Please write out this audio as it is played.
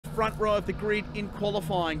front row of the grid in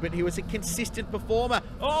qualifying, but he was a consistent performer.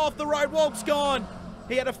 Oh, off the road, Wolk's gone.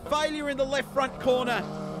 He had a failure in the left front corner,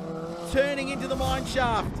 turning into the mine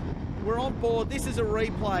shaft. We're on board. This is a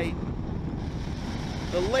replay.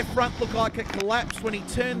 The left front looked like it collapsed when he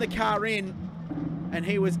turned the car in, and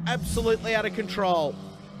he was absolutely out of control.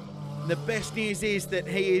 The best news is that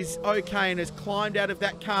he is okay and has climbed out of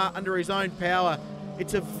that car under his own power.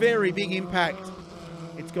 It's a very big impact.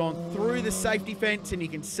 It's gone through the safety fence, and you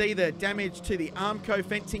can see the damage to the Armco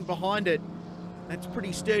fencing behind it. That's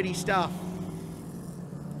pretty sturdy stuff.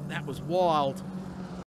 That was wild.